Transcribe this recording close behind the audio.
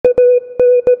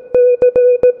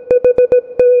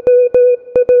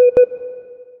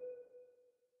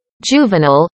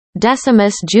Juvenal,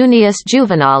 Decimus Junius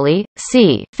Juvenali,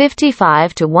 c.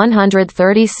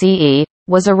 55–130 CE,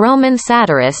 was a Roman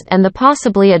satirist and the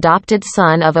possibly adopted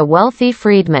son of a wealthy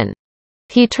freedman.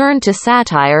 He turned to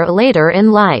satire later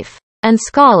in life, and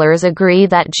scholars agree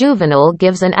that Juvenal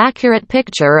gives an accurate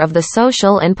picture of the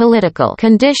social and political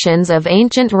conditions of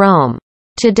ancient Rome.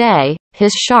 Today,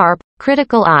 his sharp,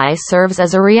 critical eye serves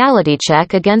as a reality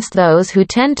check against those who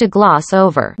tend to gloss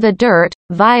over the dirt,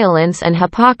 violence and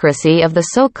hypocrisy of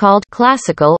the so-called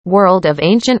classical world of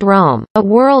ancient Rome, a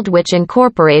world which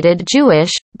incorporated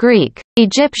Jewish, Greek,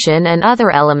 Egyptian and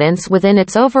other elements within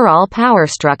its overall power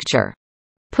structure.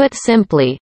 Put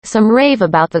simply, some rave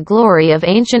about the glory of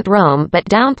ancient Rome but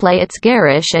downplay its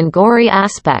garish and gory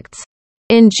aspects.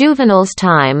 In Juvenal's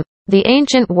time, the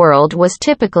ancient world was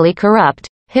typically corrupt,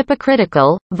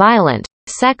 hypocritical, violent,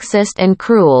 sexist and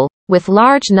cruel, with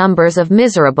large numbers of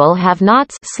miserable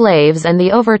have-nots, slaves and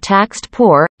the overtaxed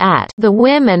poor, at the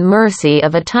whim and mercy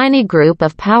of a tiny group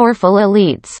of powerful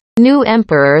elites. New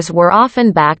emperors were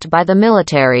often backed by the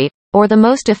military, or the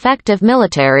most effective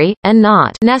military, and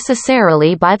not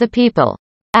necessarily by the people.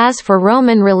 As for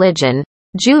Roman religion,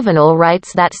 Juvenal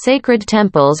writes that sacred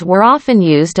temples were often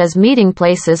used as meeting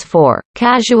places for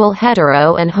casual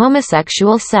hetero and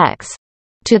homosexual sex.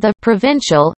 To the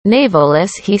provincial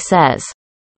Naevolis he says,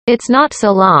 "It's not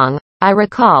so long, I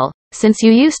recall, since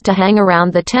you used to hang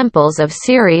around the temples of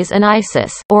Ceres and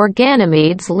Isis, or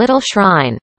Ganymede's little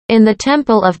shrine, in the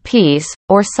Temple of Peace,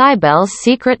 or Cybele's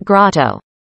secret grotto.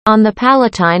 On the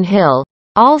Palatine Hill,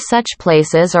 all such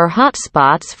places are hot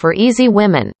spots for easy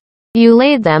women. You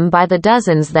laid them by the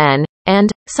dozens then,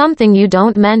 and, something you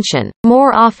don't mention,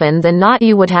 more often than not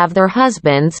you would have their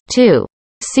husbands, too."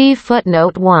 See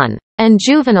footnote 1. And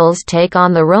Juvenal's take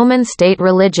on the Roman state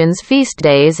religion's feast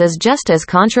days is just as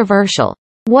controversial.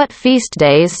 What feast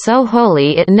days so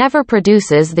holy it never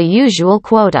produces the usual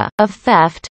quota of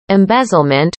theft,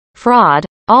 embezzlement, fraud,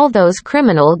 all those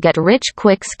criminal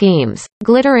get-rich-quick schemes,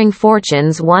 glittering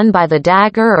fortunes won by the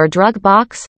dagger or drug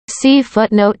box? See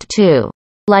footnote 2.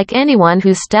 Like anyone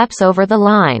who steps over the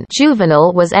line,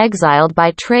 Juvenal was exiled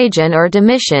by Trajan or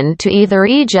Domitian to either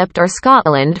Egypt or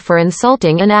Scotland for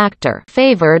insulting an actor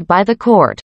favored by the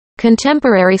court.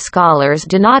 Contemporary scholars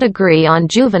do not agree on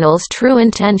Juvenal's true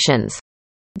intentions.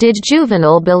 Did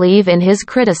Juvenal believe in his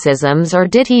criticisms or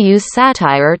did he use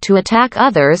satire to attack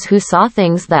others who saw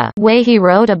things the way he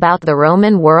wrote about the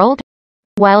Roman world?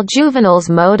 While Juvenal's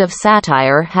mode of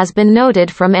satire has been noted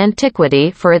from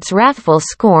antiquity for its wrathful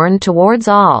scorn towards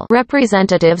all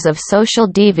representatives of social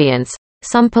deviance,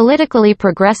 some politically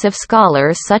progressive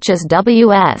scholars such as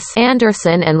W. S.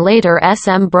 Anderson and later S.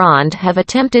 M. Brond have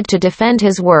attempted to defend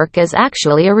his work as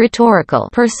actually a rhetorical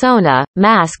persona,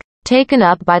 mask, taken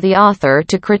up by the author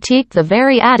to critique the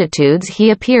very attitudes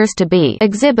he appears to be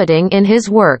exhibiting in his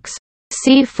works.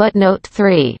 See footnote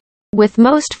 3. With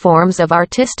most forms of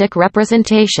artistic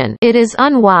representation, it is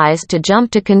unwise to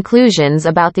jump to conclusions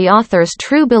about the author's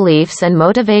true beliefs and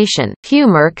motivation.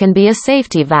 Humor can be a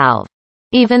safety valve.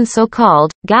 Even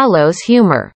so-called gallows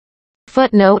humor.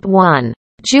 Footnote 1.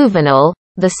 Juvenal,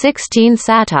 The 16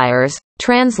 Satires,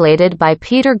 translated by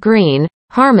Peter Green,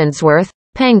 Harmondsworth,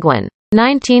 Penguin.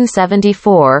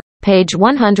 1974, page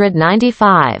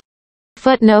 195.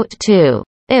 Footnote 2.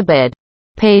 Ibid.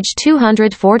 Page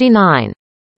 249.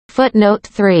 Footnote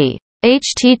 3.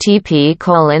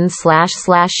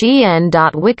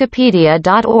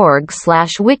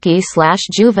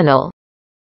 http://en.wikipedia.org/wiki/Juvenal